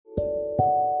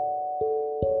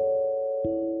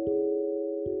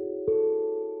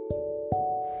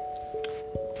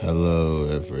Hello,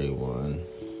 everyone.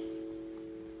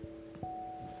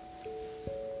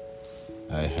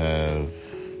 I have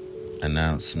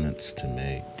announcements to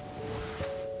make.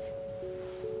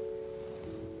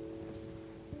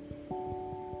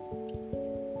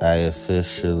 I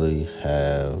officially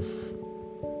have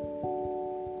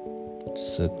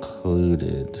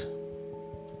secluded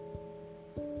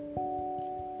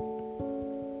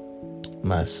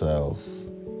myself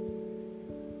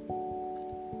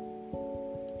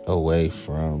away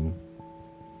from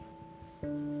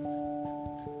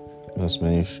most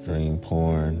mainstream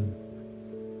porn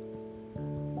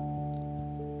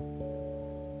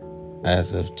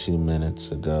as of 2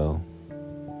 minutes ago.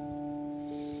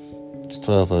 It's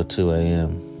 12:02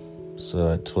 a.m.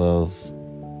 So at 12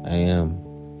 a.m.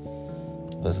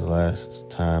 was the last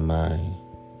time I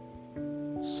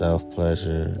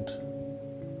self-pleasured,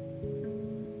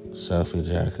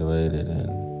 self-ejaculated,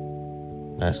 and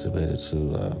masturbated to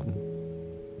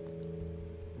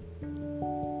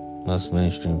most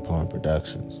mainstream porn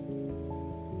productions.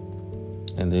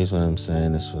 And the reason I'm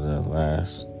saying this for the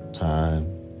last time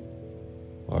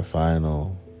or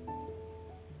final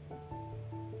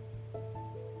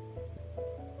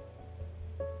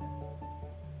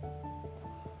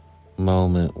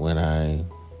moment when I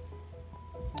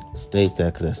state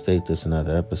that, because I state this in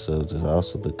other episodes, is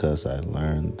also because I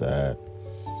learned that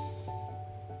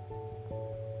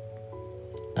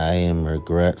I am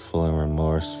regretful and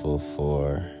remorseful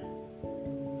for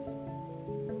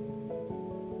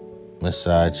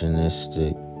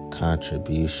misogynistic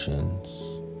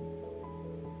contributions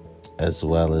as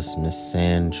well as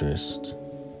misandrist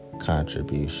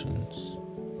contributions.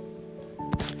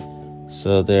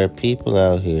 So there are people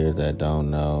out here that don't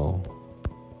know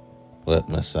what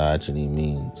misogyny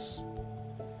means.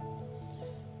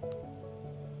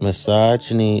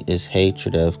 Misogyny is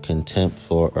hatred of, contempt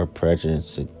for, or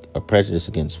prejudice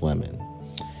against women.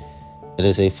 It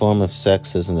is a form of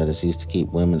sexism that is used to keep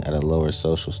women at a lower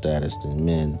social status than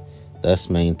men, thus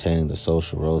maintaining the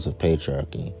social roles of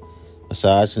patriarchy.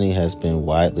 Misogyny has been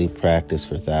widely practiced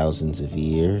for thousands of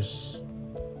years.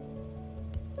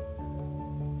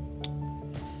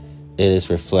 It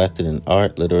is reflected in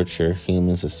art, literature,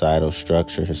 human societal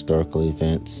structure, historical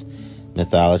events,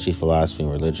 mythology, philosophy,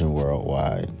 and religion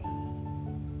worldwide.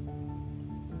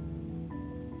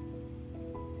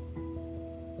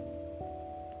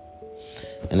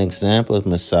 An example of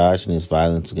misogyny is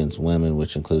violence against women,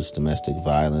 which includes domestic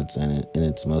violence and, in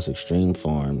its most extreme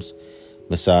forms,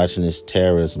 misogynist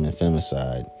terrorism and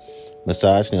femicide.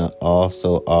 Misogyny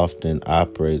also often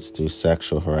operates through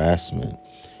sexual harassment,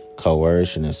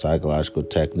 coercion, and psychological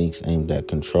techniques aimed at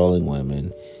controlling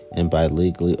women and by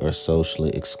legally or socially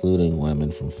excluding women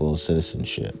from full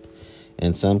citizenship.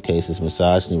 In some cases,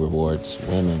 misogyny rewards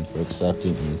women for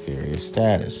accepting inferior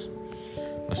status.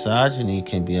 Misogyny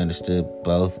can be understood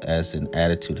both as an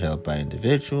attitude held by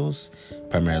individuals,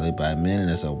 primarily by men, and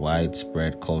as a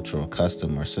widespread cultural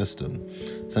custom or system.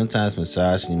 Sometimes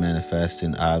misogyny manifests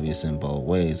in obvious and bold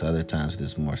ways. Other times it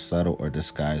is more subtle or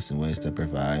disguised in ways that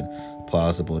provide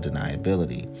plausible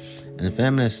deniability. In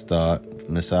feminist thought,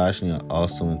 misogyny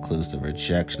also includes the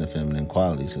rejection of feminine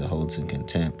qualities. It holds in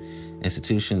contempt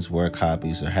institutions, work,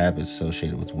 hobbies, or habits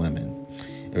associated with women.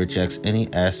 It rejects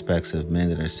any aspects of men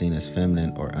that are seen as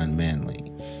feminine or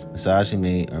unmanly. Misogyny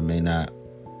may or may not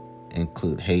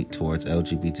include hate towards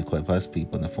LGBTQ+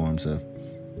 people in the forms of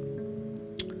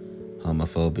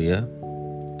homophobia,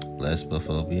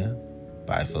 lesbophobia,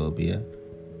 biphobia,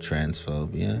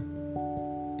 transphobia,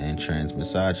 and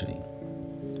transmisogyny,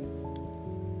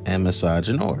 and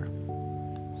misogynoir.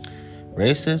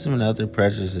 Racism and other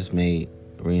prejudices may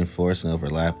reinforce and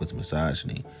overlap with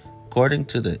misogyny. According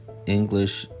to the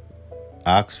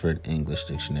Oxford English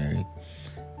Dictionary,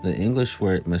 the English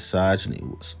word misogyny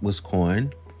was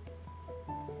coined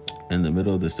in the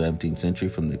middle of the 17th century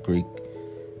from the Greek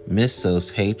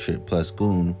misos, hatred, plus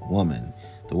goon, woman.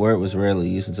 The word was rarely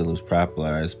used until it was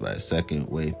popularized by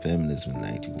second-wave feminism in the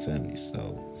 1970s.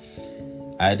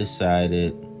 So I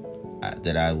decided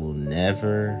that I will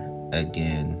never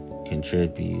again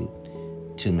contribute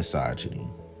to misogyny.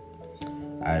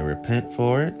 I repent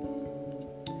for it.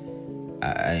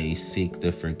 I seek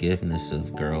the forgiveness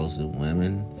of girls and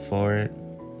women for it.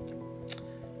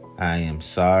 I am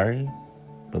sorry,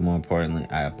 but more importantly,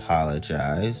 I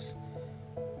apologize.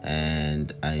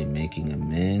 And I am making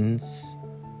amends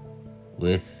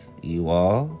with you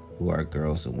all who are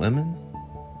girls and women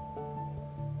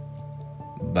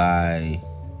by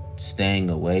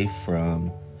staying away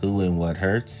from who and what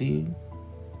hurts you,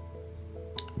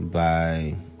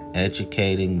 by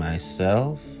educating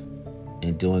myself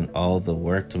and doing all the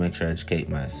work to make sure I educate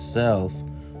myself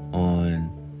on,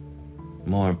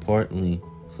 more importantly,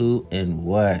 who and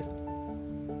what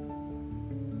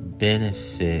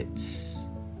benefits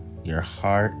your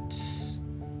hearts,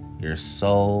 your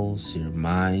souls, your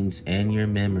minds, and your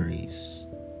memories,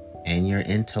 and your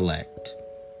intellect.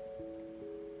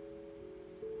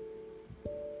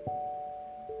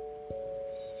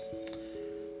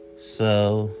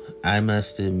 So, I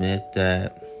must admit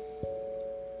that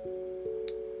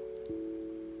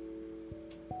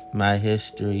my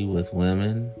history with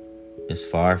women is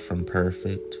far from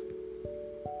perfect.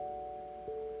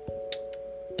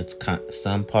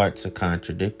 Some parts are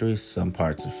contradictory, some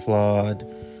parts are flawed,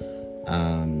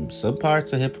 some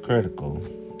parts are hypocritical,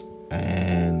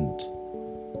 and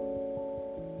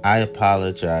I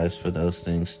apologize for those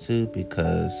things too,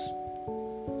 because,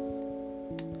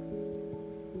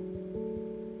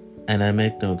 and I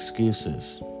make no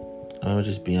excuses. I'm gonna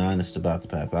just be honest about the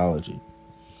pathology.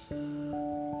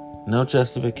 No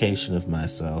justification of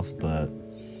myself, but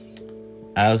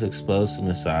I was exposed to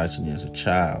misogyny as a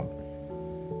child.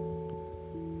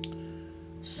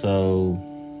 So,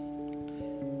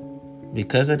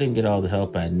 because I didn't get all the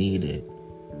help I needed,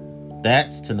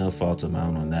 that's to no fault of my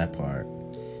own on that part.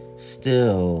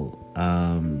 Still,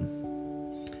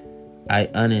 I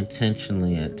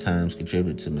unintentionally at times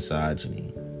contributed to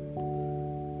misogyny.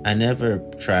 I never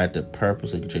tried to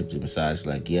purposely contribute to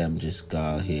misogyny, like, I'm just go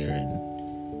out here and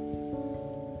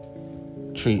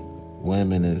treat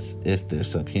women as if they're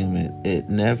subhuman. It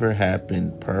never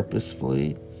happened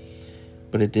purposefully,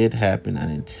 but it did happen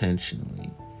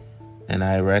unintentionally. And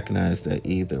I recognize that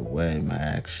either way, my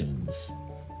actions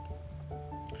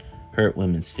hurt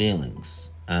women's feelings.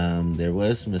 There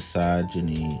was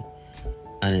misogyny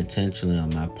unintentionally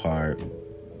on my part,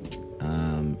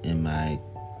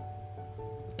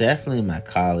 definitely in my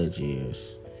college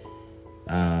years.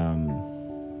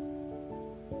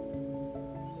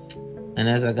 And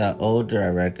as I got older, I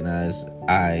recognized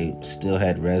I still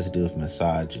had residue of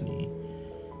misogyny.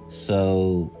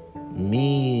 So,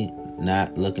 me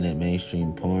not looking at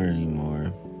mainstream porn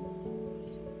anymore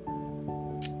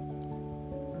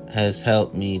has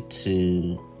helped me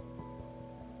to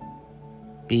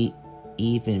be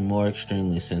even more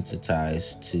extremely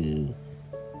sensitized to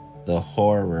the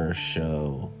horror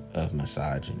show of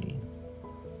misogyny.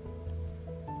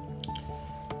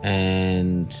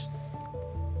 And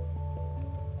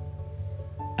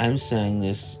I'm saying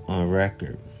this on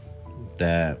record,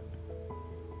 that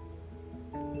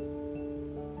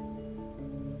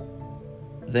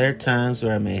there are times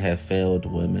where I may have failed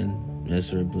women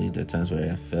miserably. There are times where I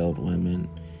have failed women.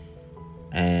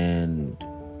 And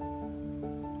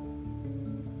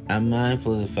I'm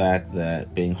mindful of the fact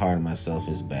that being hard on myself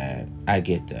is bad. I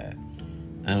get that.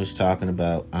 I was talking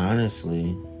about,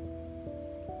 honestly,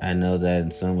 I know that in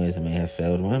some ways I may have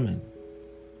failed women.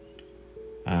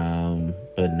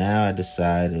 But now I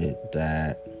decided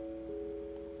that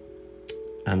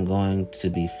I'm going to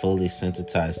be fully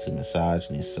sensitized to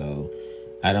misogyny, so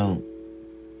I don't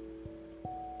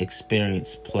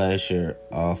experience pleasure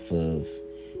off of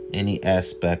any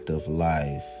aspect of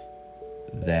life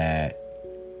that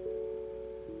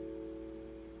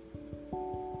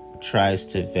tries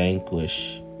to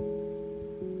vanquish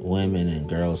women and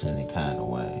girls in any kind of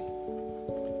way.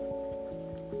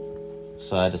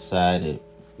 So I decided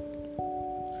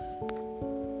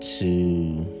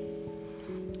to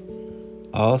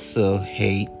also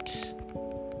hate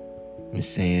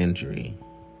misandry.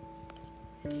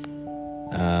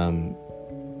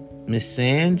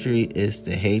 Misandry is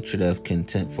the hatred of,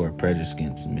 contempt for, prejudice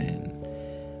against men.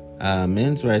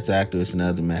 Men's rights activists and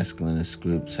other masculinist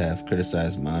groups have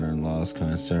criticized modern laws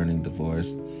concerning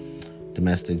divorce,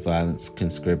 domestic violence,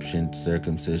 conscription,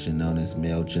 circumcision, known as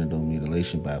male genital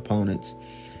mutilation by opponents,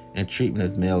 and treatment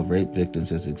of male rape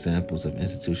victims as examples of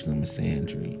institutional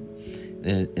misandry.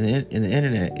 In the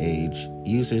internet age,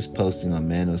 users posting on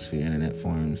manosphere internet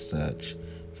forums such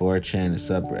 4chan and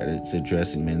subreddits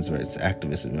addressing men's rights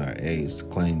activists and RAs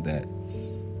claim that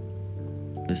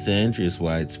misandry is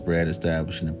widespread,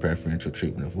 establishing a preferential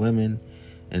treatment of women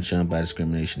and shown by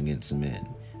discrimination against men.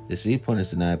 This viewpoint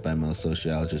is denied by most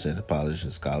sociologists, anthropologists,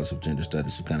 and scholars of gender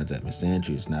studies who counter that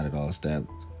misandry is not at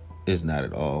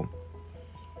all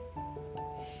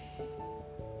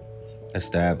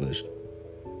established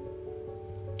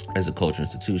as a cultural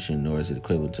institution, nor is it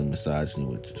equivalent to misogyny,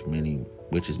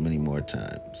 which is many more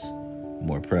times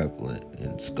more prevalent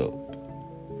in scope.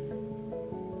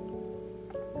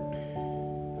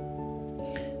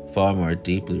 Far more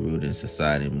deeply rooted in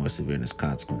society and more severe in its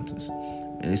consequences.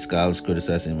 Many scholars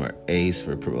criticize MRAs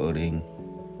for promoting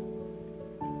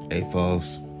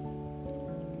AFOLs,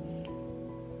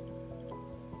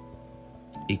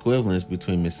 equivalence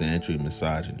between misandry and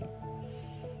misogyny.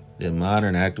 The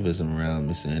modern activism around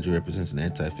misandry represents an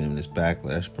anti-feminist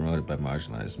backlash promoted by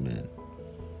marginalized men.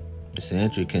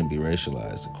 Misandry can be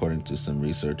racialized, according to some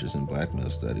researchers in black male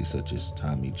studies such as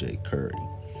Tommy J. Curry.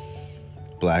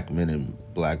 Black men and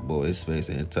black boys face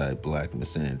anti-black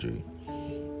misandry.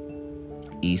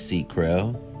 E.C.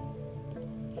 Krell,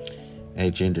 a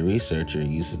gender researcher,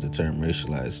 uses the term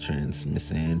racialized trans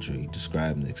misandry,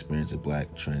 describing the experience of black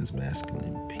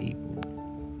transmasculine people.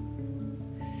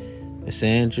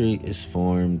 Misandry is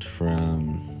formed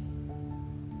from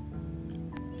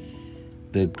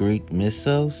the Greek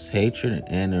misos, hatred,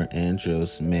 and or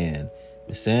andros, man.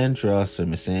 Misandros or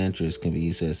misandrous can be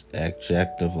used as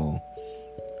adjectival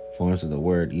forms of the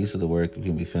word. Use of the word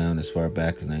can be found as far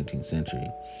back as the 19th century,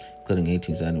 including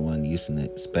 1871 use in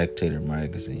the Spectator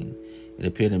magazine. It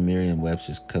appeared in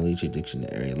Merriam-Webster's Collegiate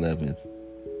Dictionary, 11th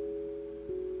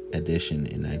edition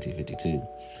in 1952.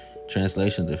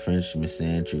 Translation of the French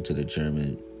misandry to the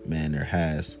German manner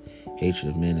has hatred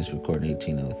of men is recorded in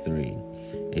 1803.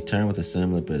 A term with a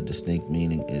similar but distinct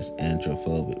meaning is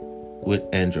androphobia,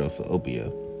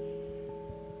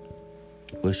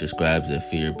 which describes a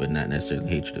fear but not necessarily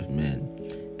hatred of men.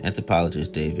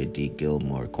 Anthropologist David D.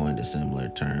 Gilmore coined a similar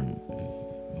term,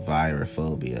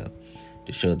 virophobia,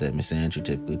 to show that misandry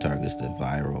typically targets the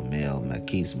virile male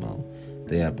machismo,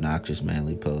 the obnoxious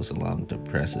manly pose along with the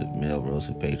oppressive male roles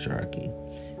of patriarchy.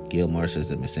 Gilmore says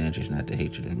that misandry is not the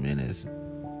hatred of men as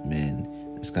men.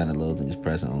 This kind of loathing is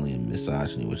present only in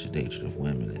misogyny, which is the hatred of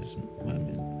women as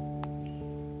women.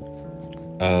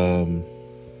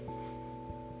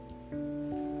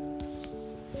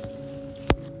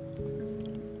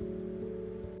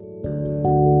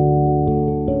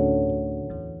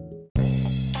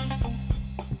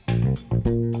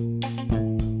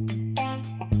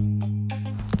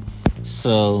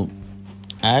 So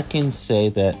I can say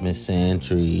that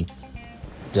misandry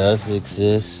does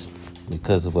exist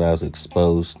because of what I was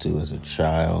exposed to as a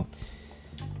child.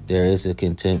 There is a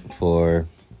contempt for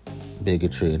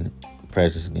bigotry and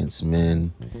prejudice against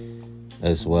men,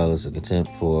 as well as a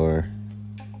contempt for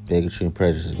bigotry and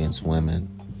prejudice against women.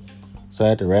 So I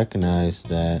had to recognize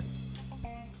that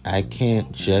I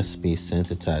can't just be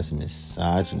sensitized to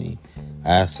misogyny.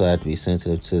 I also have to be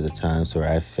sensitive to the times where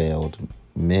I failed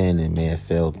men and may have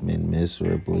failed men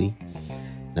miserably.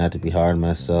 Not to be hard on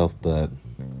myself, but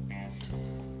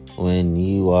when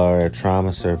you are a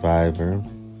trauma survivor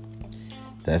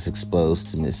that's exposed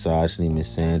to misogyny,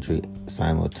 misandry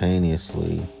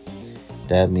simultaneously,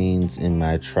 that means in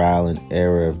my trial and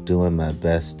error of doing my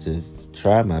best to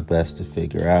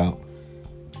figure out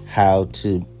how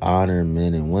to honor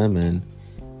men and women,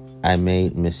 I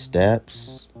made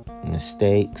missteps,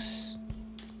 mistakes,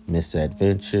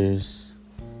 misadventures,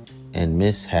 and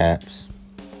mishaps.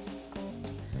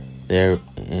 There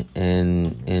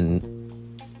in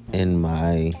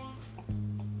my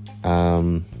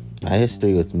my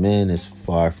history with men is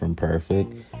far from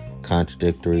perfect.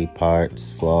 Contradictory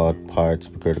parts, flawed parts,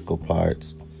 critical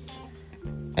parts.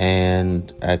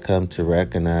 And I come to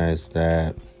recognize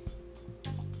that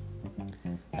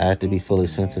I have to be fully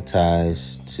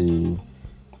sensitized to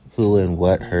who and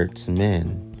what hurts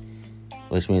men,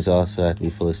 which means also I have to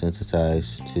be fully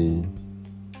sensitized to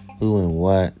who and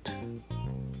what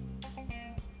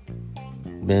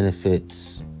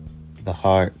benefits the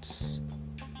hearts,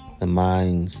 the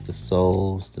minds, the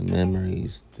souls, the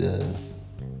memories, the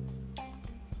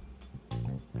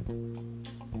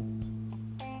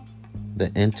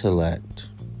intellect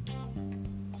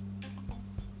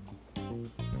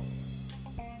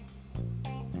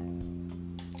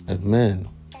of men.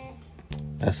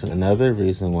 That's another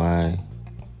reason why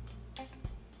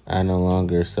I no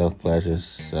longer self-pleasure,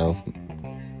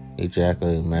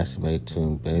 self-ejaculate, masturbate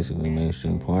to basically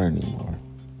mainstream porn anymore.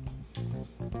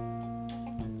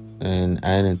 And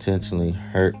I unintentionally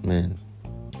hurt men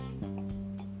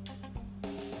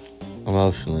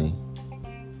emotionally,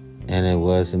 and it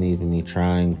wasn't even me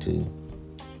trying to.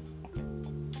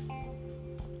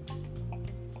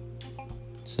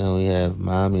 So we have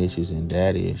mommy issues and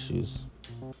daddy issues,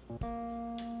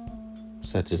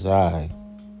 such as I.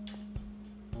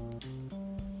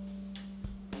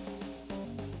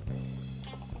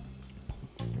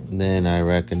 Then I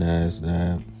recognize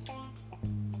that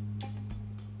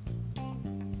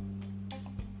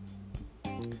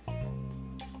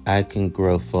I can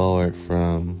grow forward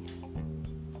from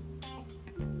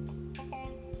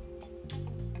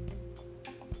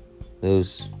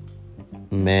those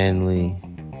manly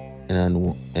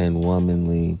and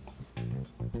womanly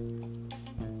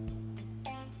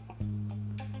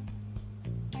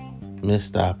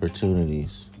missed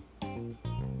opportunities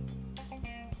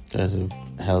As of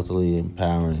healthily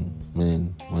empowering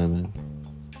men, women.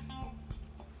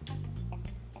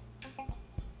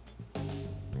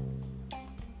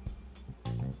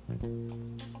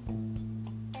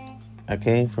 I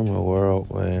came from a world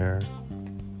where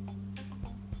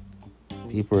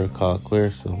people are called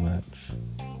queer so much.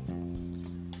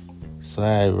 So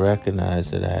I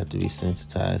recognized that I had to be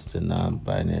sensitized to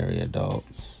non-binary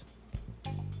adults.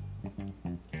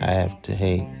 I have to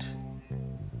hate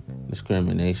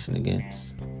discrimination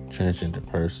against transgender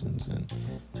persons and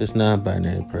just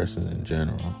non-binary persons in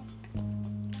general.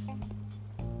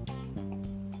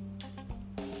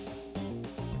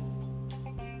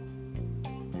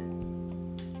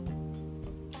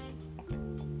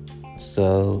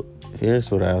 So here's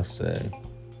what I'll say.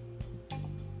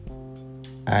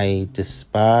 I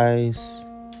despise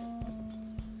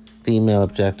female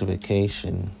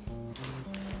objectification,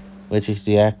 which is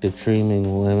the act of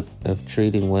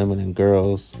treating women and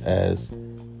girls as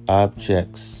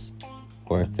objects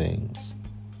or things.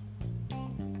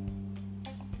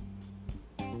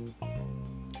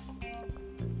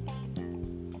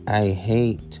 I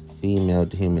hate female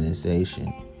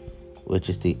dehumanization, which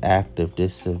is the act of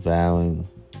disavowing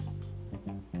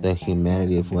the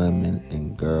humanity of women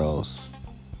and girls.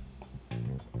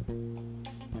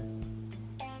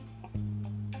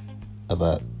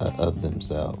 Of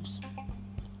themselves.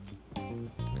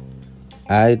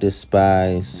 I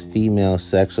despise female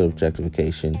sexual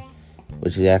objectification,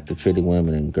 which is the act of treating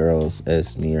women and girls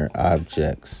as mere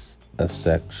objects of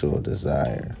sexual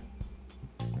desire.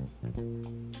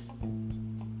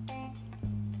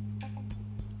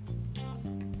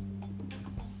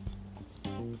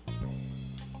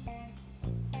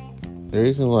 The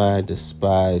reason why I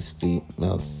despise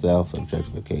female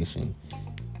self-objectification,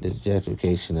 the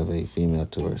objectification of a female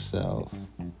to herself,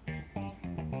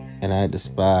 and I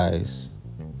despise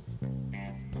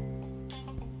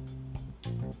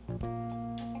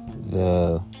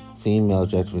the female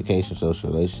objectification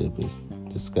social relationship is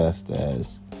discussed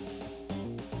as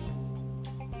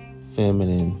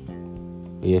feminine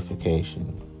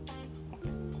reification.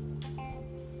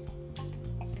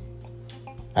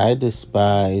 I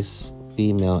despise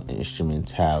female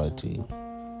instrumentality,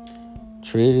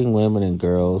 treating women and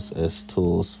girls as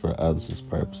tools for others'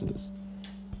 purposes.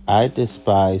 I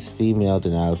despise female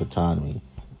denial of autonomy,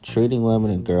 treating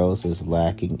women and girls as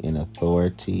lacking in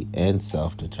authority and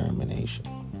self-determination.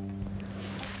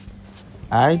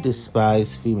 I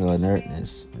despise female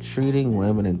inertness, treating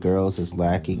women and girls as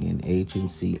lacking in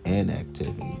agency and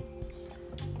activity.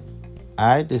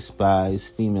 I despise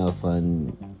female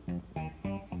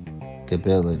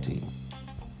fungibility,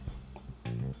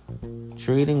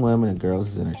 treating women and girls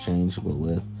as interchangeable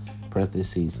with,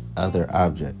 parentheses, other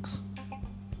objects.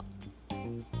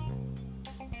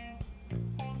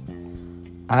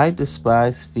 I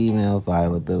despise female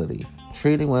violability,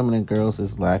 treating women and girls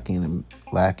as lacking in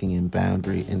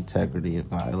boundary, integrity, and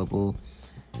violable,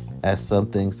 as some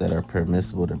things that are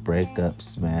permissible to break up,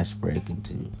 smash, break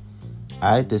into.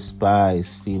 I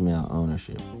despise female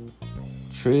ownership,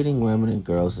 treating women and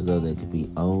girls as though they could be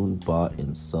owned, bought,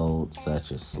 and sold,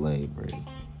 such as slavery.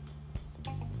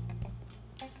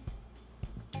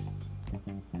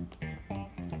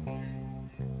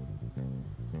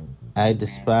 I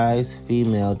despise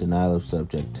female denial of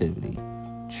subjectivity,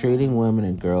 treating women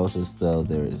and girls as though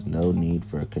there is no need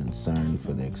for concern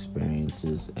for their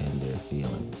experiences and their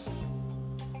feelings.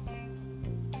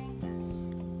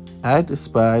 I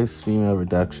despise female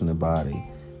reduction of body,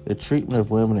 the treatment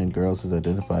of women and girls is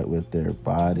identified with their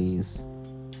bodies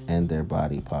and their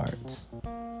body parts.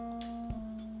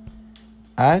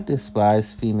 I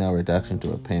despise female reduction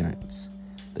to appearance,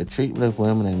 the treatment of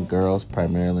women and girls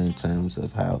primarily in terms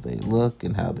of how they look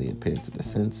and how they appear to the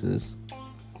senses.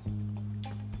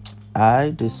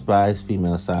 I despise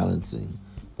female silencing,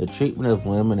 the treatment of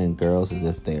women and girls as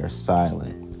if they are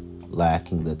silent,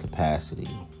 lacking the capacity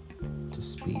to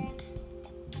speak.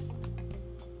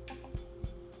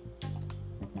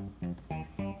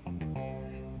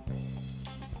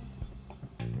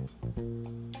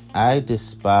 I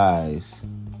despise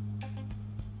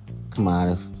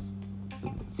female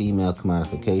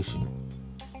commodification,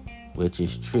 which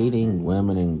is treating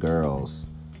women and girls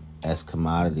as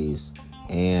commodities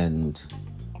and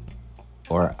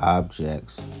or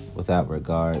objects without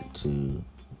regard to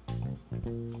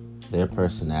their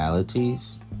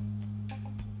personalities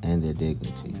and their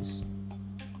dignities.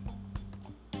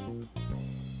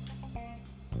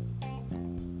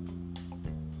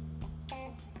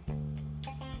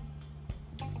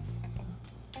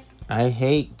 I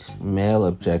hate male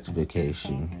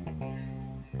objectification,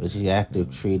 which is the act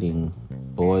of treating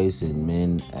boys and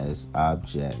men as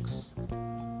objects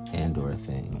and or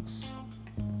things.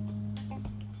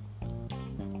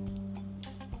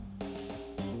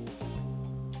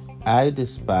 I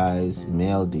despise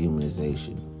male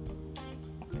demonization,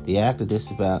 the act of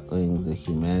disavowing the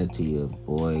humanity of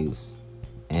boys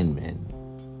and men.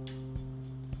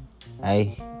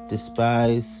 I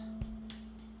despise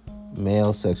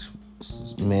male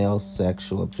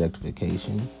sexual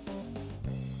objectification,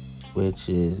 which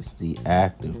is the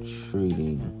act of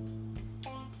treating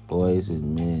boys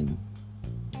and men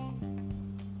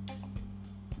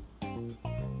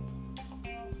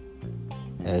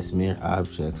as mere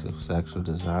objects of sexual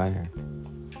desire.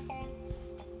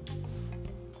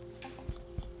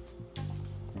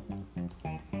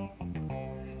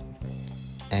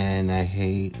 And I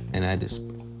hate and I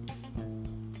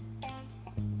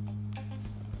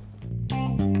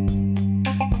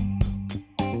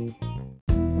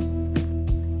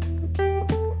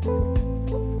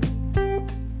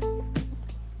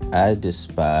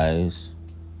despise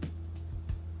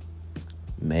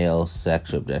male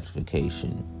sexual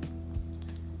objectification,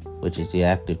 which is the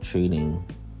act of treating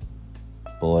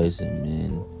boys and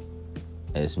men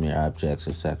as mere objects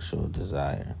of sexual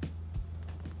desire.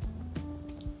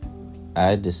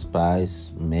 I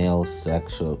despise male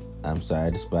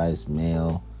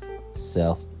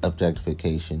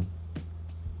self-objectification.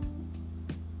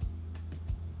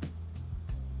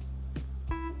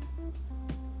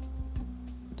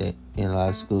 A lot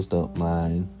of schools don't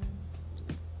mind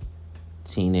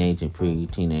teenage and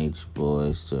pre-teenage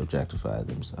boys to objectify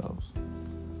themselves.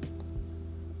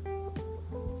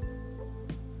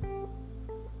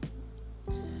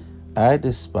 I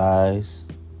despise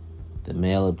the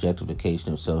male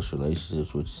objectification of social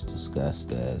relationships, which is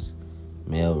discussed as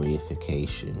male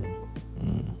reification.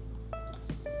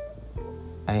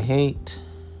 I hate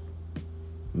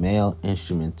male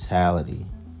instrumentality,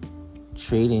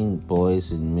 treating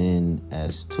boys and men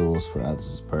as tools for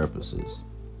others' purposes.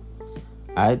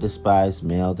 I despise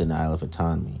male denial of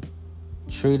autonomy,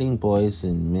 treating boys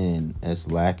and men as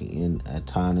lacking in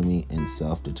autonomy and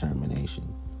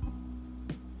self-determination.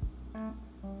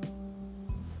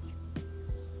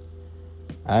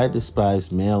 I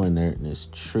despise male inertness,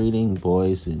 treating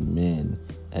boys and men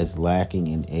as lacking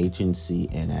in agency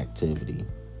and activity.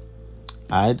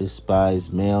 I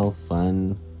despise male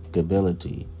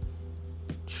fungibility,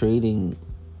 treating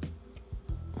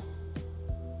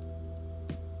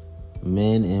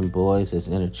men and boys as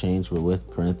interchangeable with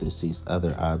parentheses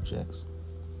other objects.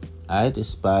 I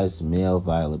despise male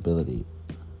violability,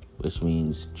 which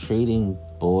means treating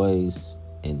boys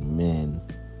and men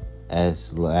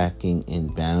as lacking in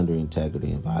boundary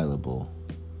integrity and violable.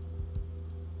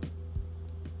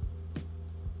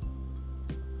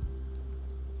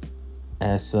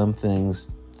 As some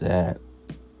things that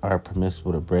are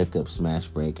permissible to break up, smash,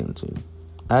 break into.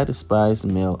 I despise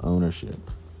male ownership,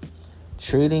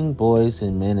 treating boys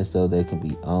and men as though they can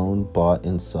be owned, bought,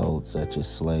 and sold, such as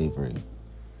slavery.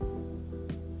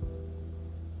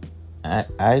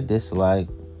 I despise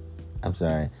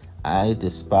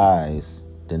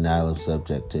denial of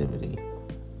subjectivity,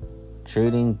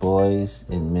 treating boys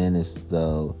and men as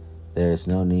though there is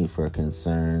no need for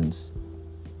concerns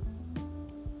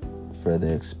for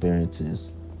their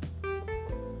experiences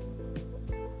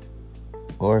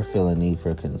or feel a need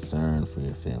for concern for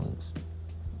your feelings.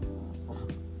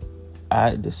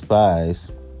 I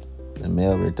despise the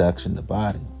male reduction to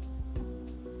body,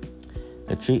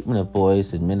 the treatment of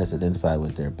boys and men as identified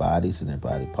with their bodies and their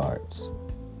body parts.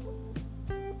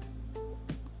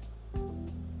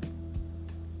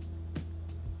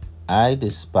 I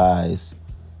despise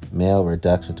male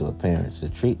reduction to appearance, the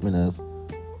treatment of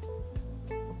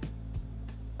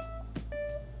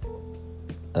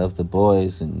the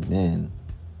boys and men,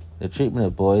 the treatment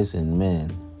of boys and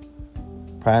men,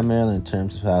 primarily in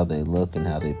terms of how they look and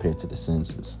how they appear to the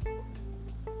senses.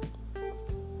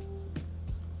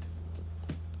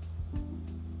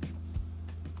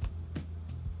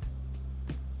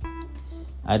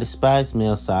 I despise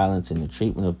male silence in the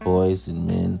treatment of boys and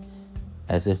men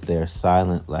as if they are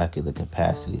silent, lacking the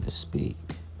capacity to speak.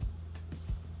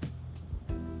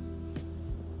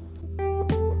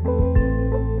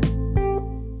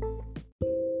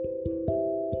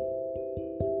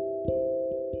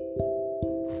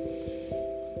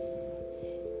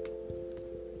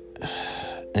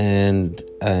 And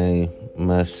I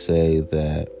must say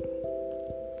that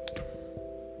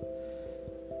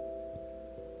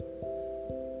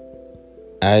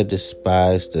I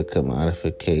despise the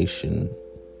commodification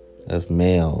of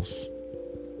males,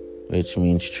 which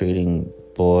means treating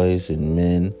boys and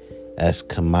men as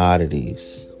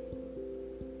commodities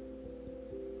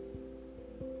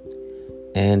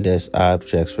and as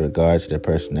objects with regard to their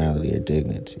personality or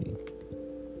dignity.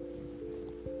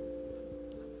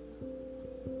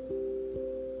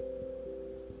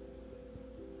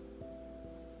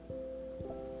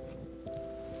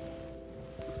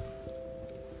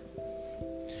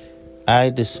 I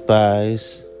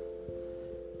despise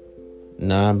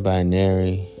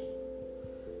non-binary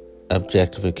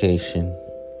objectification,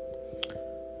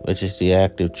 which is the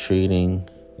act of treating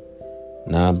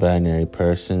non-binary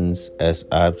persons as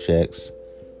objects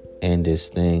and as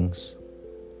things.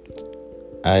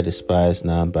 I despise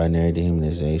non-binary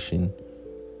dehumanization,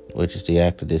 which is the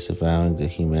act of disavowing the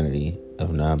humanity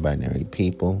of non-binary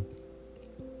people.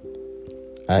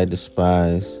 I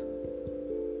despise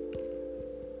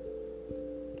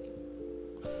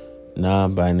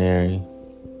non-binary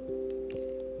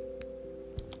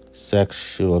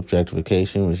sexual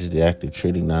objectification, which is the act of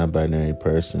treating non-binary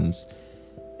persons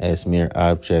as mere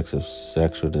objects of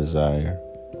sexual desire.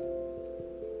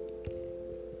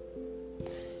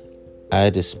 I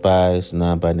despise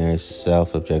non-binary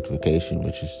self-objectification,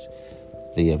 which is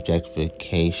the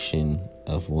objectification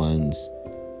of one's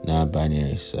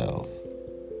non-binary self.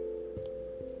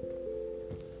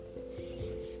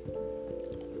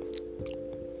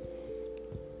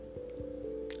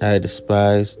 I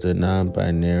despise the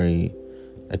non-binary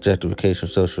objectification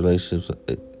of social relationships,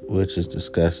 which is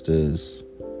discussed as,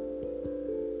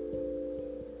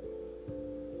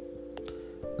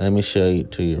 let me show you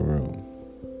to your room.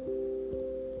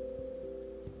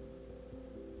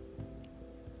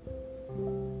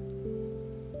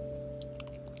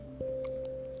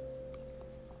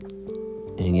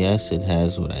 And yes, it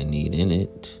has what I need in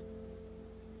it.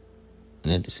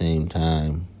 And at the same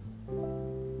time,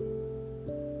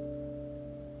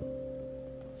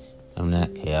 I'm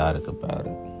not chaotic about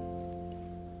it.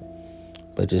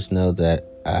 But just know that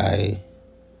I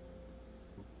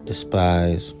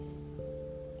despise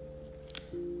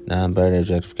non-binary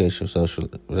objectification of social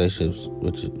relationships,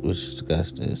 which is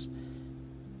discussed as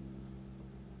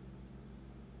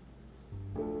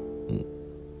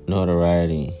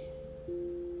notoriety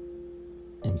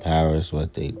empowers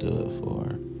what they do it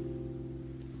for.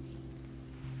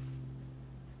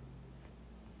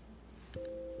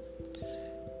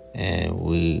 And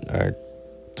we are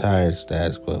tired of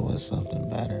status quo with something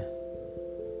better.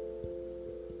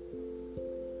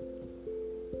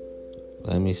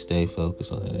 Let me stay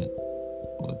focused on it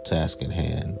with task at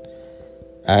hand.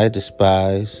 I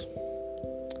despise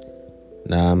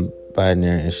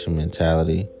non-binary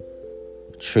instrumentality,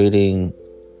 treating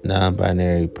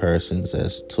non-binary persons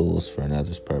as tools for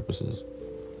another's purposes.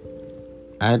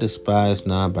 I despise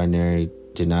non-binary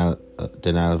denial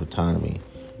of autonomy,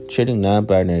 treating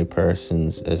non-binary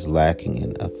persons as lacking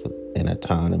in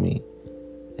autonomy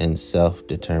and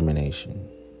self-determination.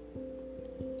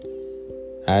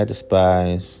 I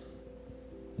despise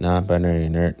non-binary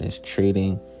inertness,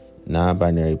 treating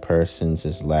non-binary persons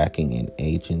as lacking in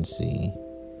agency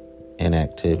and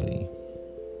activity.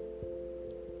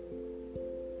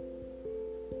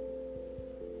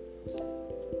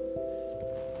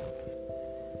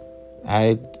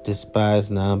 I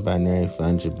despise non-binary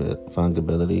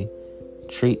fungibility,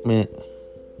 treatment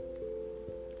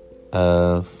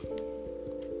of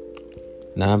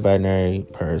non-binary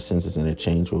persons is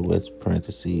interchangeable with,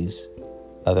 parentheses,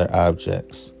 other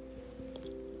objects.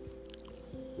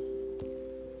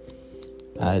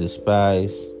 I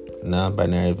despise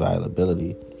non-binary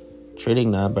violability,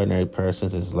 treating non-binary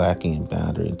persons as lacking in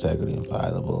boundary, integrity, and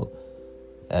violable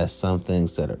as some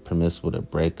things that are permissible to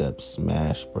break up,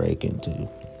 smash, break into.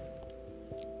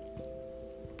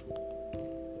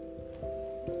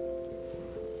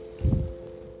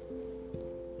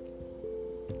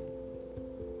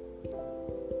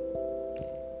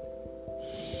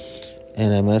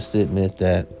 And I must admit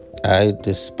that I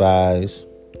despise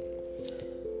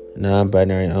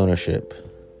non-binary ownership,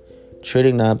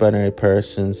 treating non-binary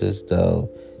persons as though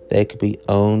they could be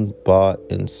owned, bought,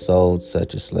 and sold,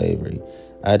 such as slavery.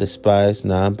 I despise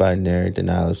non-binary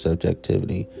denial of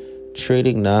subjectivity,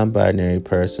 treating non-binary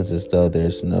persons as though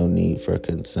there's no need for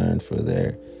concern for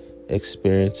their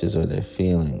experiences or their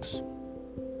feelings.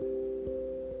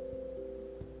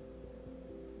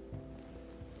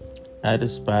 I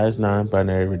despise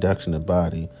non-binary reduction of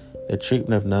body, the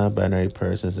treatment of non-binary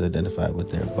persons is identified with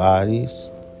their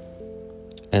bodies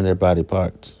and their body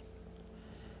parts.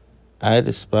 I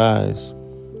despise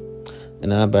the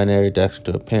non-binary reduction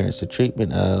to appearance, the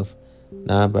treatment of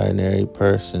non-binary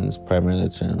persons primarily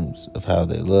in terms of how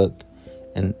they look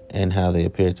and how they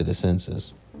appear to the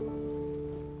senses.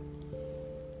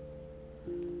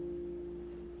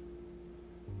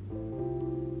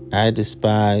 I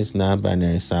despise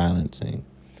non-binary silencing.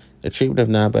 The treatment of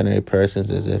non-binary persons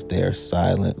as if they are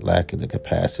silent, lacking the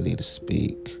capacity to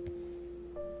speak.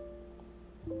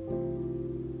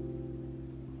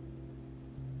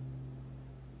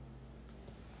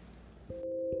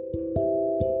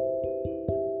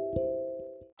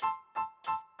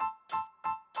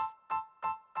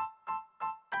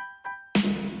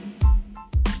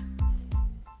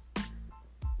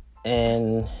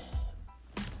 And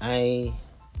I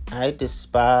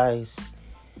despise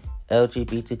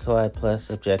LGBTQI plus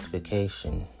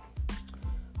objectification,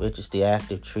 which is the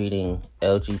act of treating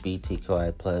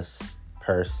LGBTQI plus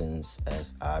persons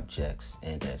as objects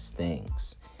and as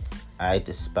things. I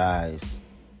despise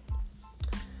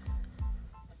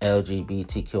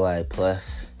LGBTQI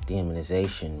plus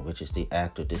demonization, which is the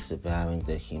act of disavowing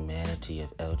the humanity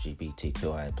of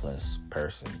LGBTQI plus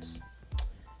persons.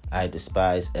 I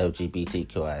despise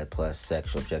LGBTQI plus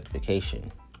sexual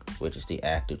objectification, which is the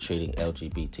act of treating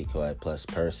LGBTQI plus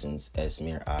persons as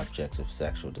mere objects of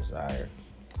sexual desire.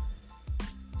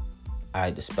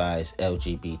 I despise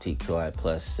LGBTQI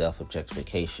plus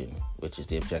self-objectification, which is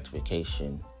the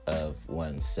objectification of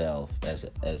oneself as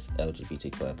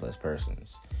LGBTQI plus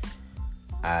persons.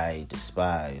 I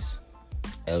despise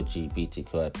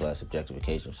LGBTQI plus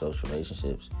objectification of social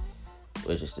relationships,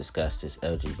 which is discussed as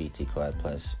LGBTQI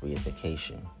plus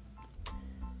reification.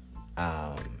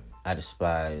 I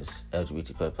despise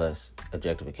LGBTQI plus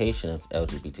objectification of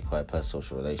LGBTQI plus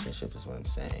social relationships is what I'm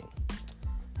saying.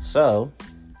 So,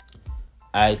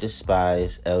 I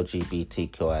despise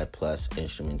LGBTQI plus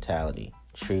instrumentality,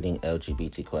 treating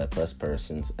LGBTQI plus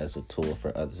persons as a tool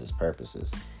for others'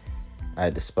 purposes. I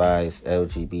despise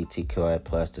LGBTQI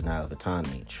plus denial of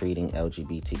autonomy, treating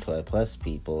LGBTQI plus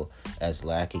people as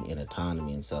lacking in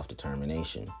autonomy and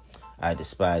self-determination. I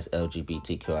despise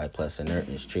LGBTQI plus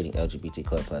inertness, treating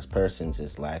LGBTQI plus persons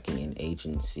as lacking in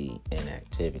agency and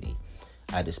activity.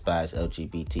 I despise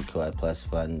LGBTQI plus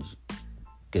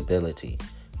fungibility,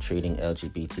 treating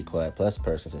LGBTQI plus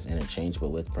persons as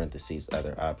interchangeable with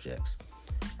other objects.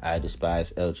 I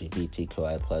despise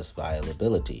LGBTQI plus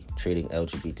violability, treating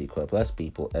LGBTQI plus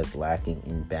people as lacking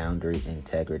in boundary,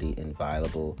 integrity, and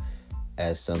violable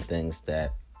as some things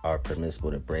that are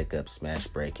permissible to break up, smash,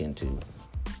 break into.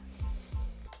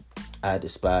 I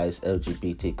despise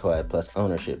LGBTQI plus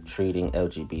ownership, treating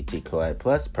LGBTQI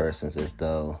plus persons as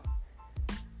though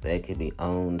they can be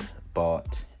owned,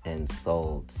 bought, and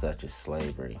sold, such as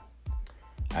slavery.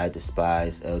 I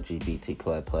despise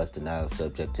LGBTQI plus denial of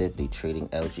subjectivity, treating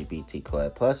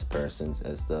LGBTQI plus persons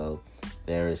as though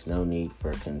there is no need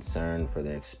for concern for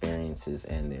their experiences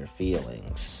and their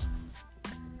feelings.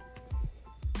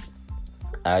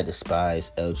 I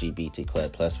despise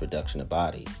LGBTQI plus reduction of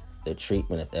body. The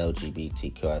treatment of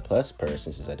LGBTQI plus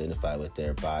persons is identified with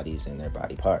their bodies and their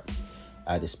body parts.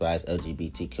 I despise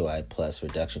LGBTQI plus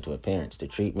reduction to appearance. The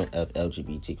treatment of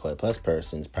LGBTQI plus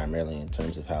persons primarily in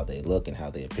terms of how they look and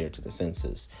how they appear to the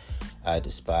senses. I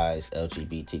despise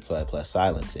LGBTQI plus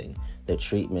silencing. The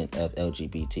treatment of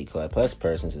LGBTQI plus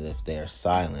persons as if they are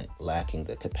silent, lacking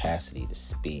the capacity to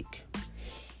speak.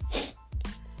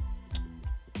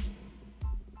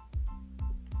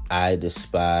 I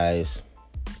despise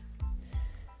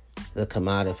the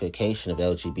commodification of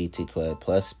LGBTQI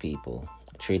plus people,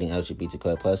 treating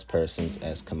LGBTQI plus persons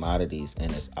as commodities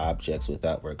and as objects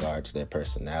without regard to their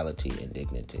personality and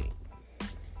dignity.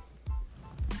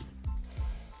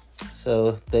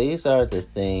 So these are the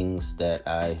things that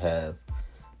I have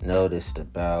noticed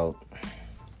about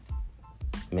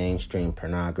mainstream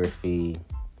pornography,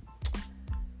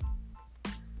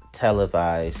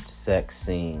 televised sex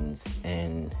scenes,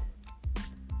 and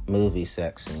movie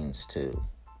sex scenes too.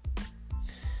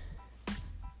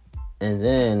 And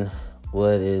then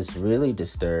what is really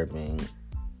disturbing,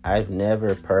 I've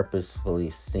never purposefully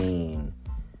seen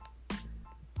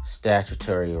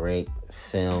statutory rape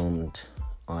filmed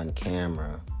on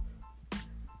camera,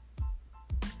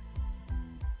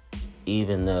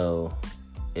 even though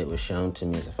it was shown to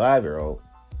me as a 5-year-old,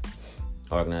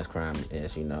 organized crime,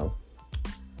 as you know.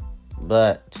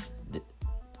 But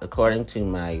according to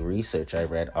my research, I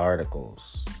read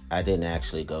articles. I didn't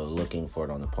actually go looking for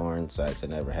it on the porn sites. I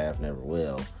never have, never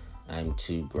will. I'm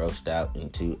too grossed out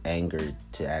and too angered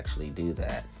to actually do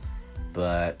that.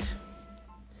 But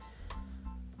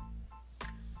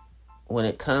when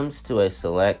it comes to a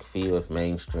select few of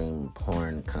mainstream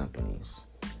porn companies,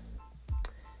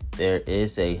 there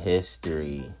is a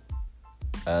history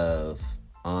of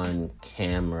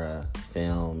on-camera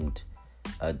filmed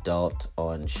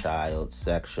adult-on-child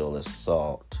sexual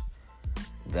assault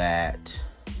that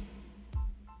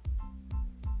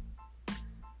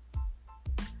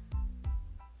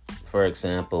for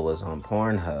example, was on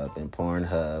Pornhub, and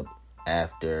Pornhub,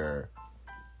 after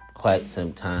quite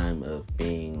some time of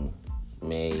being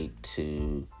made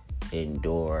to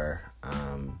endure,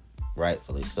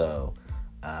 rightfully so,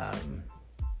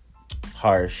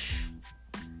 harsh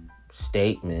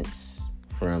statements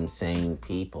from sane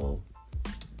people,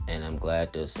 and I'm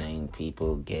glad those sane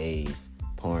people gave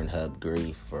Pornhub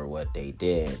grief for what they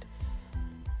did,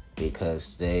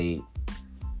 because they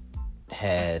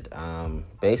had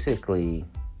basically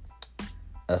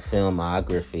a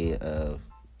filmography of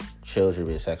children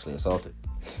being sexually assaulted,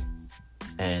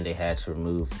 and they had to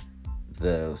remove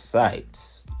those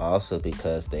sites also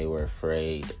because they were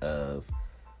afraid of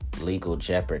legal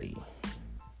jeopardy.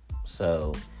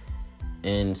 So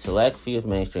in select few of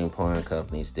mainstream porn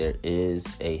companies, there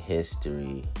is a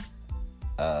history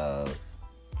of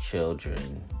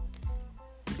children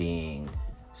being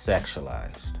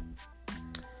sexualized.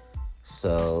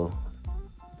 So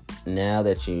now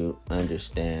that you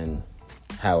understand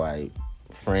how I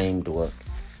framed what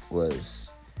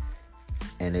was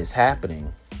and is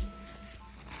happening,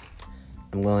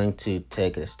 I'm going to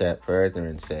take it a step further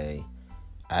and say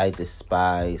I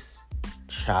despise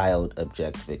child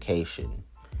objectification,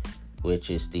 which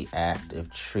is the act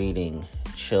of treating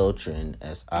children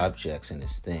as objects and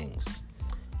as things.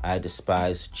 I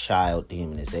despise child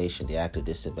dehumanization, the act of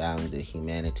disavowing the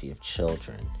humanity of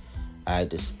children. I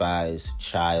despise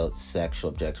child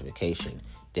sexual objectification,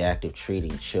 the act of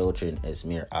treating children as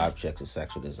mere objects of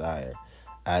sexual desire.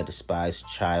 I despise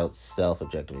child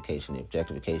self-objectification, the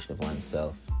objectification of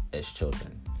oneself as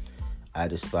children. I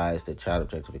despise the child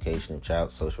objectification of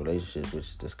child social relationships,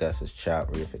 which discusses child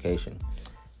reification.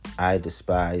 I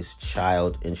despise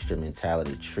child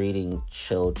instrumentality, treating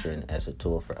children as a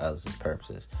tool for others'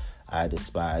 purposes. I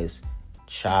despise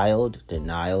child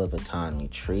denial of autonomy,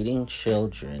 treating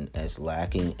children as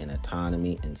lacking in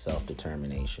autonomy and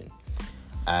self-determination.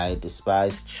 I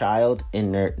despise child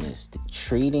inertness,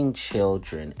 treating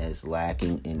children as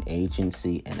lacking in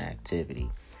agency and activity.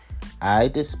 I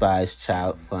despise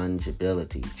child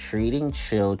fungibility, treating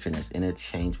children as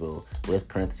interchangeable with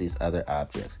parentheses other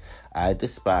objects. I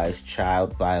despise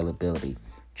child violability,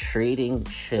 treating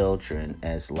children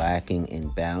as lacking in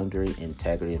boundary,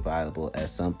 integrity, and viable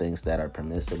as some things that are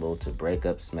permissible to break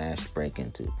up, smash, break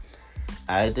into.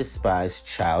 I despise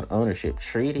child ownership,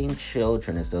 treating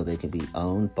children as though they can be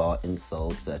owned, bought, and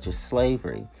sold, such as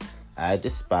slavery. I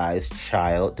despise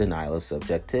child denial of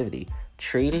subjectivity,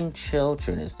 treating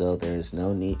children as though there is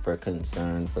no need for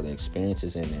concern for their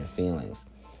experiences and their feelings.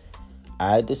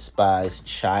 I despise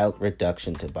child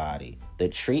reduction to body, the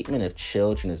treatment of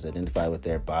children as identified with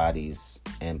their bodies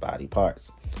and body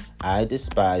parts. I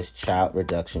despise child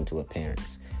reduction to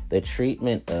appearance, the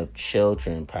treatment of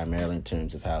children primarily in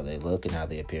terms of how they look and how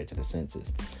they appear to the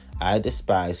senses. I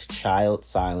despise child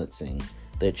silencing,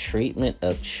 the treatment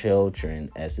of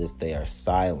children as if they are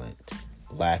silent,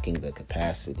 lacking the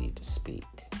capacity to speak.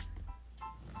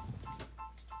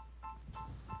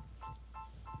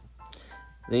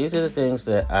 These are the things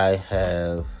that I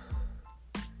have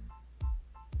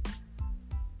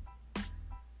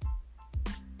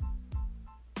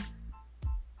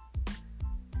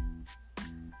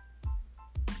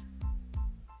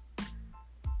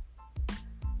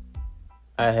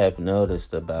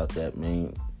noticed about that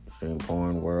mainstream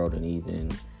porn world, and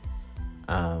even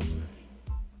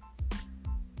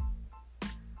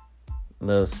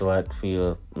those select few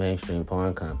of mainstream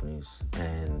porn companies.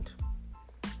 And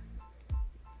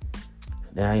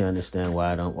now you understand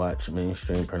why I don't watch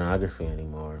mainstream pornography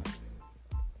anymore.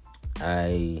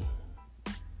 I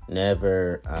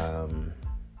never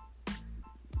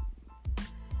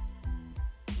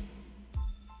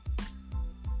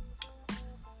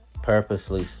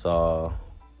purposely saw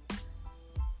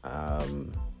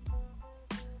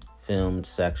filmed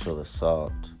sexual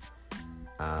assault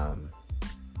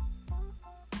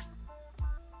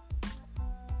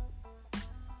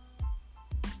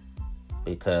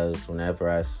because whenever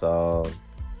I saw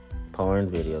porn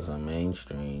videos on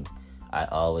mainstream, I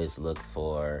always look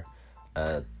for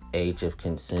age of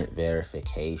consent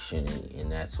verification,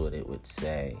 and that's what it would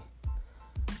say,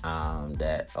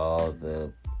 that all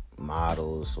the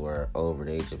models were over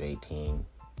the age of 18,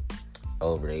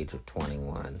 over the age of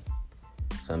 21.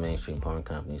 Some mainstream porn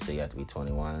companies say you have to be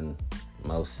 21.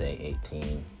 Most say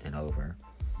 18 and over.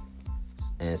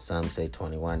 And some say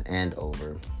 21 and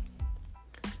over.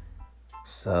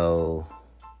 So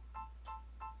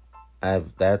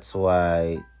that's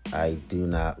why I do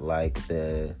not like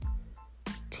the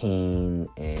teen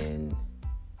and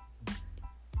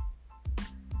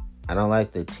I don't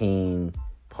like the teen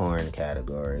porn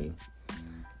category,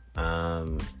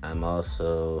 I'm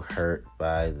also hurt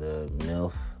by the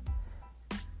MILF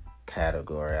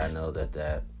category. I know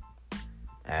that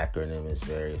acronym is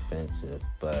very offensive,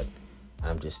 but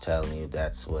I'm just telling you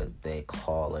that's what they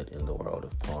call it in the world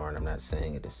of porn. I'm not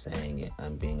saying it is saying it.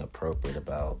 I'm being appropriate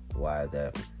about why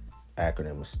that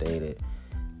acronym was stated,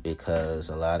 because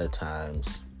a lot of times,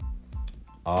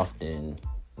 often,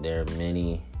 there are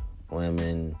many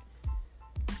women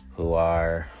who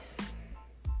are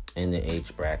in the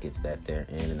age brackets that they're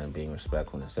in, and I'm being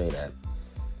respectful when I say that.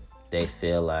 They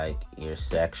feel like you're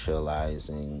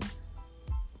sexualizing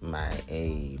my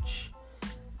age,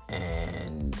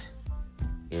 and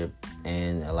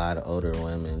a lot of older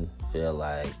women feel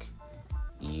like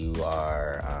you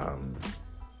are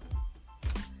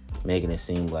making it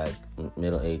seem like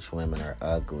middle-aged women are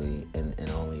ugly, and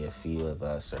only a few of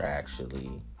us are actually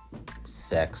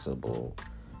sexable.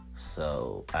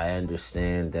 So I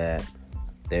understand that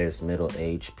there's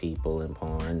middle-aged people in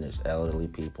porn, there's elderly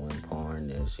people in porn,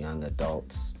 there's young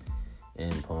adults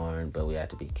in porn, but we have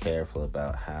to be careful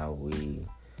about how we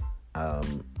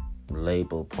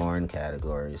label porn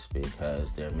categories,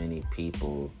 because there are many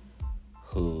people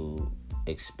who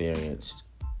experienced,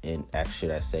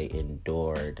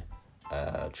 endured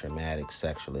traumatic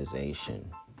sexualization,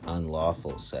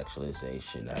 unlawful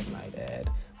sexualization, I might add,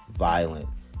 violent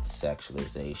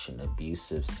sexualization,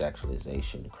 abusive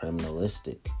sexualization,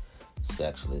 criminalistic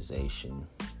sexualization,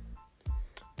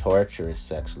 torturous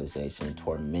sexualization,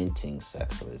 tormenting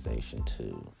sexualization,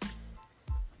 to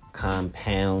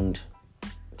compound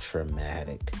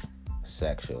traumatic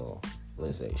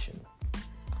sexualization.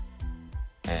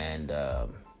 And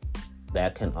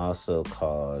that can also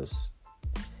cause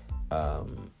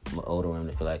older women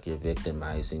to feel like you're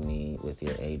victimizing me with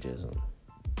your ageism.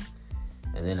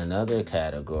 And then another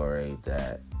category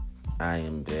that I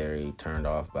am very turned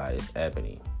off by is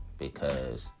ebony,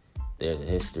 because there's a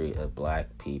history of black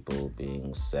people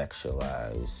being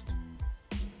sexualized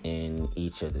in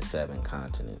each of the 7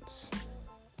 continents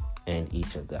and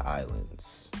each of the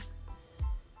islands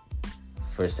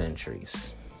for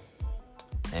centuries.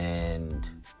 And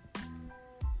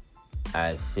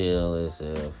I feel as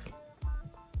if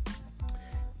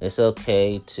it's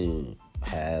okay to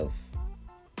have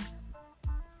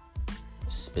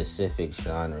specific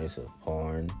genres of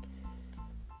porn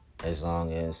as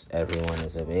long as everyone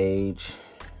is of age,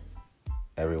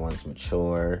 everyone's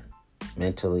mature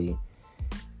mentally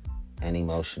and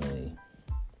emotionally.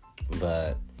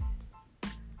 But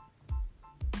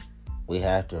we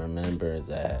have to remember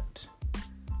that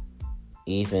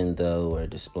even though we're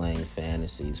displaying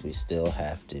fantasies, we still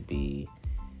have to be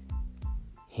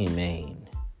humane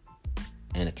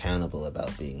and accountable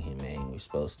about being humane. We're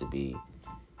supposed to be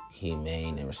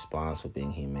humane and responsible for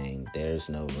being humane. There's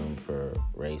no room for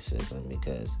racism,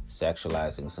 because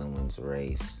sexualizing someone's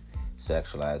race,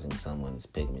 sexualizing someone's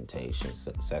pigmentation,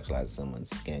 sexualizing someone's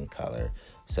skin color,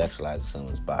 sexualizing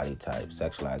someone's body type,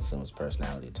 sexualizing someone's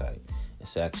personality type, and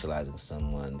sexualizing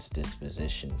someone's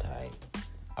disposition type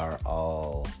are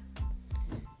all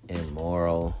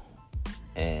immoral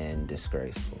and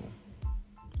disgraceful.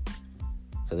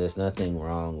 So there's nothing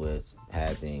wrong with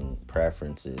having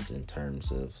preferences in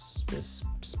terms of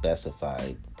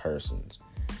specified persons.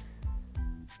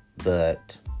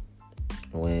 But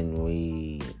when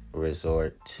we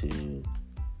resort to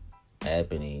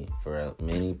ebony, for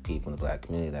many people in the black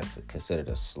community, that's considered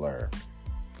a slur.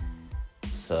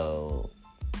 So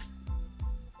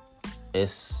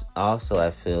it's also,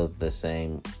 I feel, the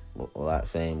same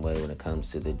way when it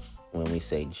comes to when we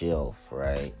say GILF,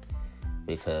 right?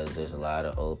 Because there's a lot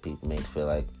of old people may feel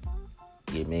like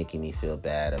you're making me feel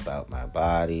bad about my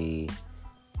body,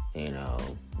 you're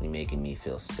making me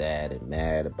feel sad and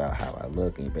mad about how I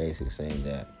look, and you're basically saying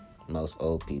that most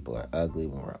old people are ugly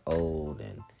when we're old,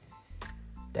 and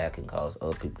that can cause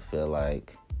old people to feel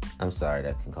like,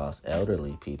 that can cause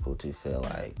elderly people to feel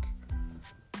like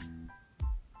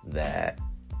that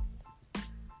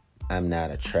I'm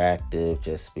not attractive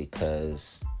just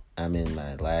because I'm in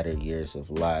my latter years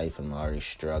of life. I'm already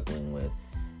struggling with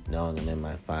knowing I'm in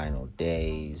my final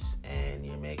days, and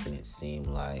you're making it seem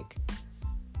like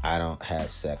I don't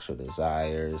have sexual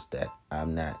desires, that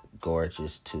I'm not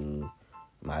gorgeous to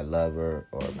my lover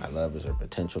or my lovers or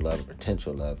potential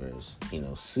lovers,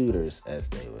 suitors, as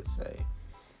they would say.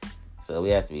 So we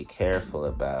have to be careful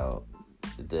about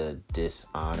the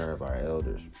dishonor of our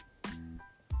elders.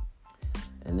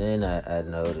 And then I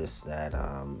noticed that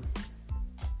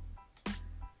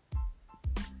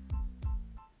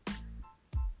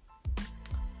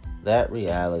that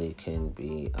reality can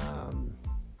be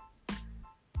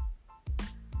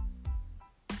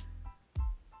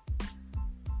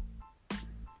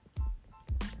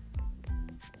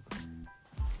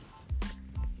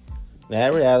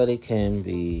that reality can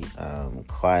be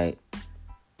quite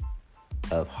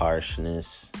of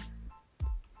harshness.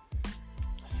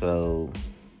 So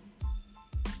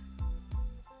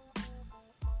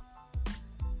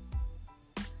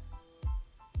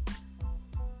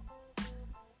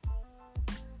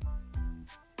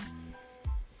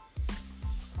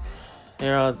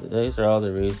these are all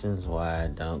the reasons why I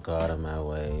don't go out of my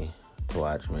way to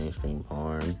watch mainstream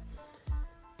porn.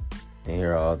 And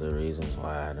here are all the reasons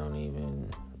why I don't even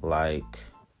like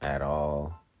at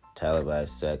all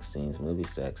televised sex scenes, movie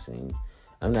sex scenes.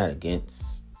 I'm not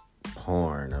against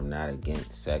porn. I'm not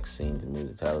against sex scenes and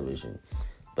movie television.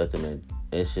 But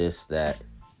it's just that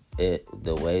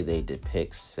the way they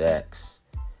depict sex,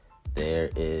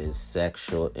 there is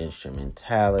sexual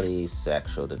instrumentality,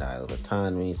 sexual denial of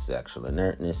autonomy, sexual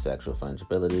inertness, sexual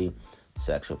fungibility,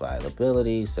 sexual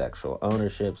violability, sexual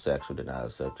ownership, sexual denial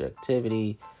of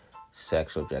subjectivity,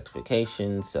 sexual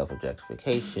objectification,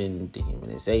 self-objectification,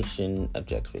 dehumanization,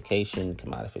 objectification,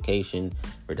 commodification,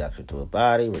 reduction to a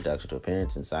body, reduction to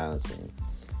appearance, and silencing.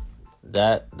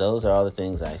 Those are all the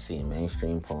things I see in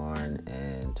mainstream porn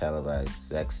and televised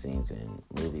sex scenes and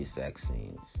movie sex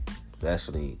scenes,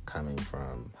 especially coming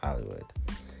from Hollywood.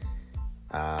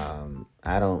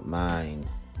 I don't mind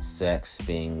sex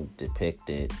being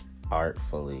depicted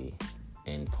artfully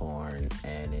in porn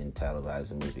and in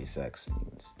televised and movie sex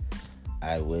scenes.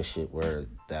 I wish it was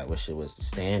the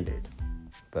standard,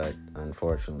 but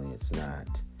unfortunately it's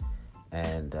not.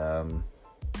 And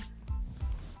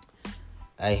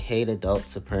I hate adult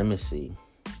supremacy,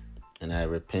 and I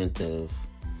repent of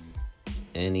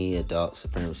any adult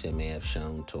supremacy I may have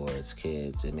shown towards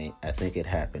kids. I think it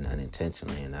happened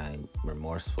unintentionally, and I'm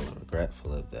remorseful and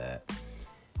regretful of that.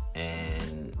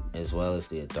 And as well as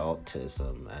the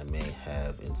adultism, I may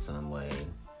have in some way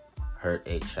hurt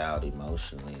a child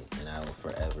emotionally, and I will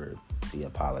forever be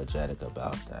apologetic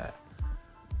about that.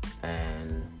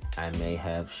 And I may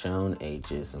have shown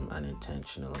ageism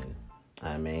unintentionally.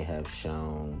 I may have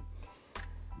shown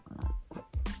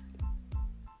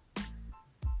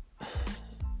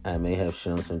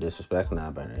some disrespect to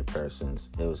non-binary persons.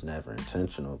 It was never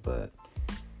intentional, but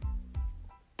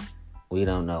we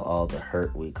don't know all the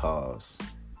hurt we cause.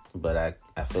 But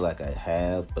I feel like I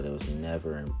have, but it was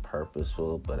never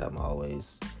purposeful. But I'm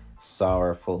always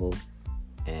sorrowful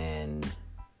and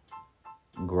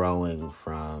growing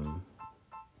from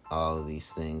all of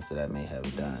these things that I may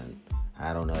have done.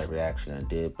 I don't know every action I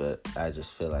did, but I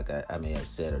just feel like I may have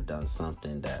said or done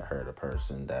something that hurt a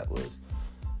person that was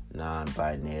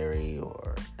non-binary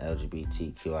or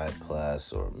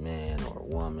LGBTQI+, or man or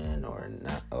woman, or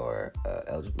not, or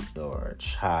LGBT, or a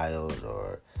child,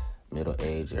 or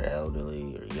middle-aged or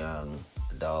elderly or young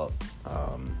adult.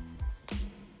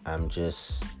 I'm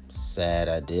just sad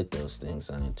I did those things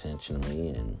unintentionally,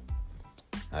 and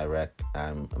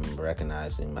I'm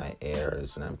recognizing my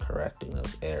errors, and I'm correcting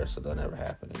those errors so they'll never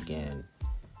happen again.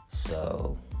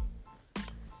 So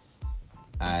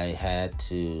I had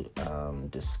to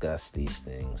discuss these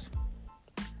things,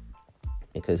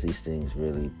 because these things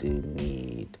really do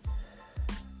need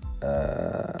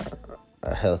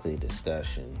a healthy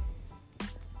discussion.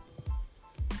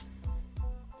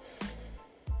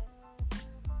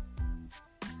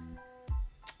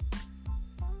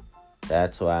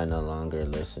 That's why I no longer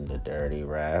listen to dirty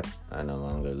rap. I no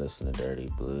longer listen to dirty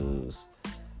blues.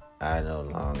 I no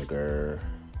longer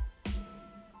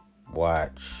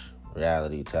watch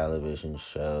reality television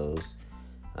shows.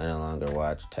 I no longer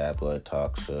watch tabloid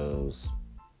talk shows.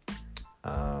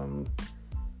 I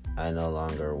no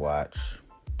longer watch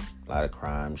a lot of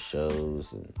crime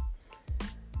shows,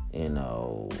 and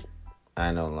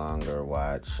I no longer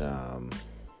watch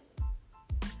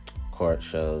court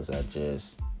shows.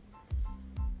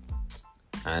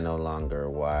 I no longer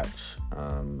watch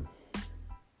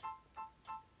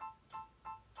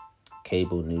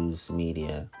cable news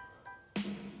media.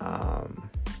 I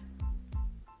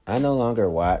no longer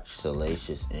watch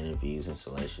salacious interviews and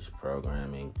salacious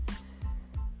programming.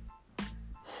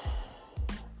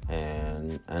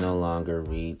 And I no longer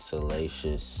read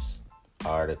salacious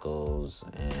articles,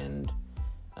 and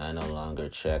I no longer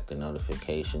check the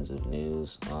notifications of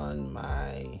news on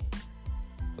my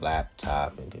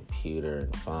laptop and computer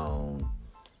and phone.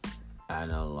 I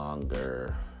no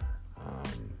longer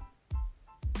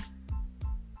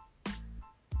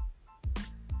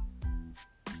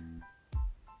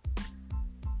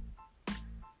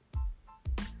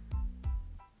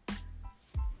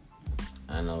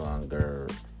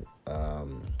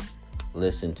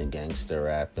listen to gangster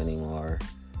rap anymore.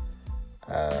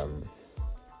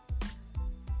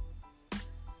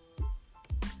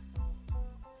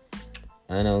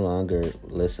 I no longer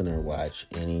listen or watch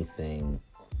anything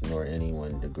nor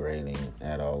anyone degrading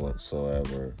at all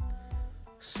whatsoever.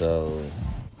 So,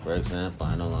 for example,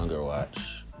 I no longer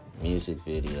watch music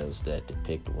videos that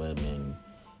depict women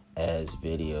as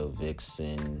video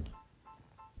vixen,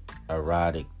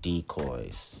 erotic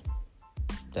decoys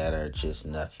that are just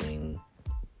nothing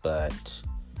but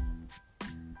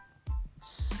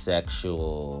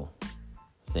sexual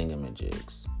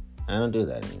thingamajigs. I don't do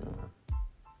that anymore.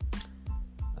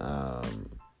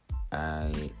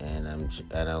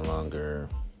 I no longer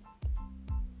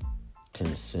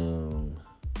consume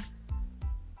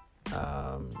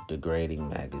degrading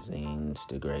magazines,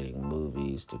 degrading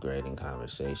movies, degrading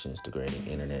conversations, degrading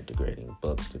internet, degrading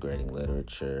books, degrading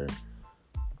literature,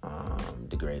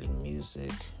 degrading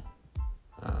music.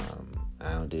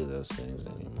 I don't do those things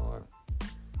anymore.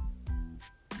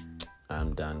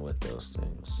 I'm done with those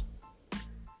things.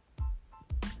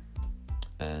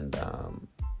 And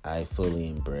I fully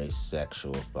embrace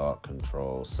sexual thought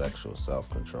control, sexual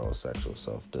self-control, sexual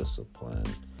self-discipline.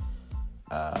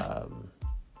 I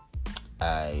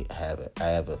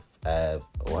have a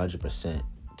 100%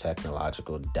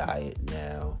 technological diet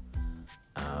now.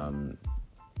 I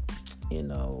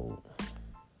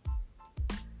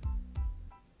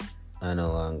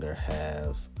no longer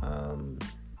have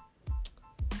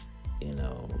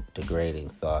degrading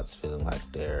thoughts feeling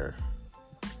like they're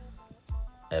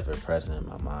ever present in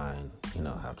my mind. You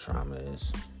know how trauma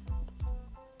is.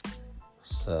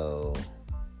 So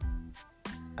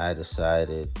I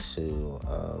decided to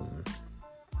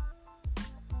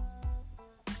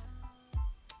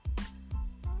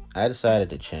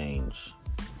change.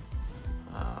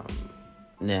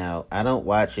 Now, I don't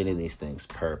watch any of these things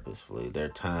purposefully. There are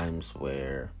times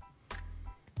where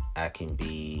I can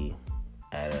be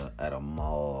at a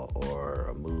mall or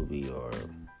a movie or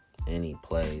any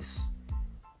place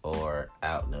or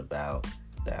out and about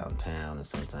downtown, and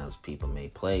sometimes people may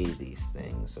play these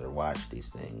things or watch these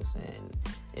things, and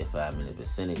if I'm in the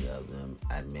vicinity of them,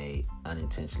 I may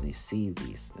unintentionally see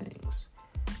these things.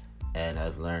 And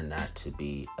I've learned not to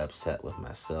be upset with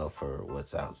myself for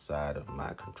what's outside of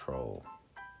my control,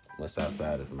 what's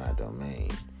outside of my domain.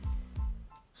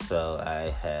 So I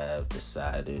have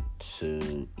decided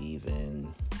to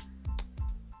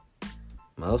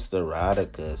most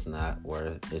erotica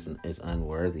is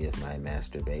unworthy of my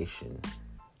masturbation.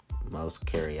 Most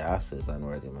curiosity is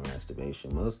unworthy of my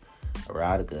masturbation. Most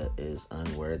erotica is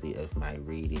unworthy of my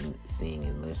reading, seeing,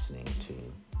 and listening to.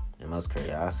 And most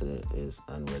curiosity is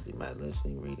unworthy of my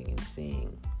listening, reading, and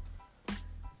seeing.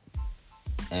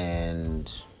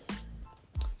 And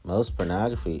most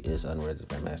pornography is unworthy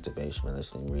of my masturbation, my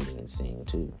listening, reading, and seeing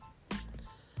too.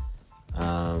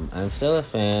 I'm still a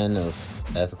fan of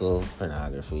ethical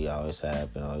pornography. Always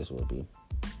have been, always will be.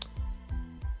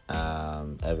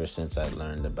 Ever since I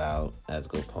learned about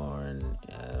ethical porn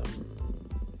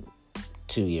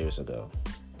 2 years ago.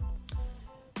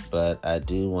 But I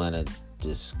do want to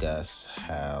discuss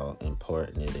how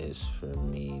important it is for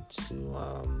me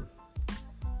to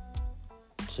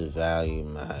value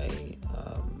my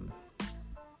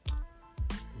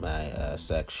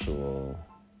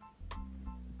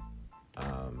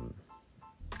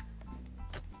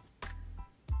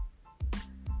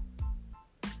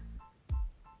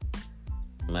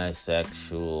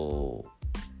sexual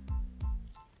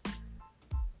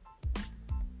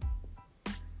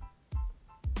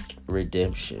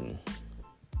redemption,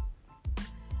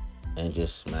 and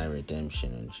just my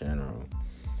redemption in general.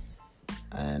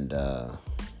 And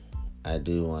I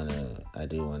do want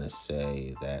to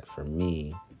say that for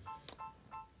me,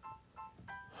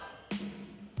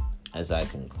 as I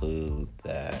conclude,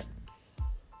 that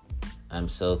I'm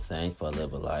so thankful I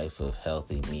live a life of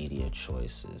healthy media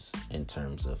choices in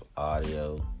terms of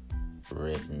audio,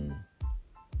 written,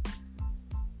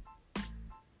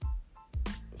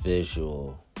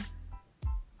 visual,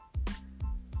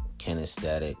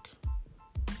 kinesthetic,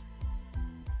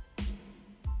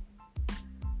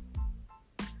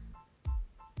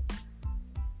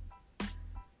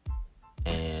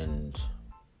 and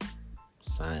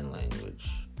sign language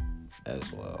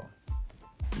as well.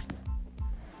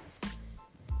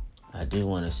 I do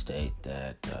want to state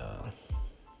that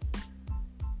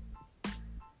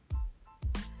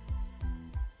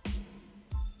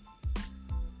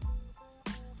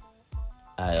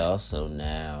I also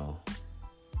now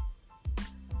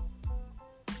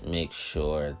make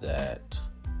sure that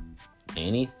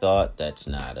any thought that's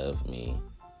not of me,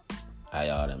 I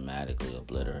automatically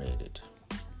obliterate it.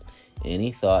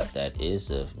 Any thought that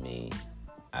is of me,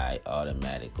 I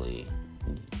automatically,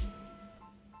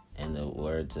 in the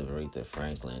words of Aretha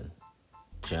Franklin,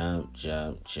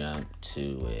 Jump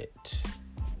to it.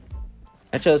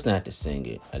 I chose not to sing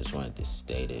it. I just wanted to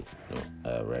state it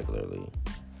regularly.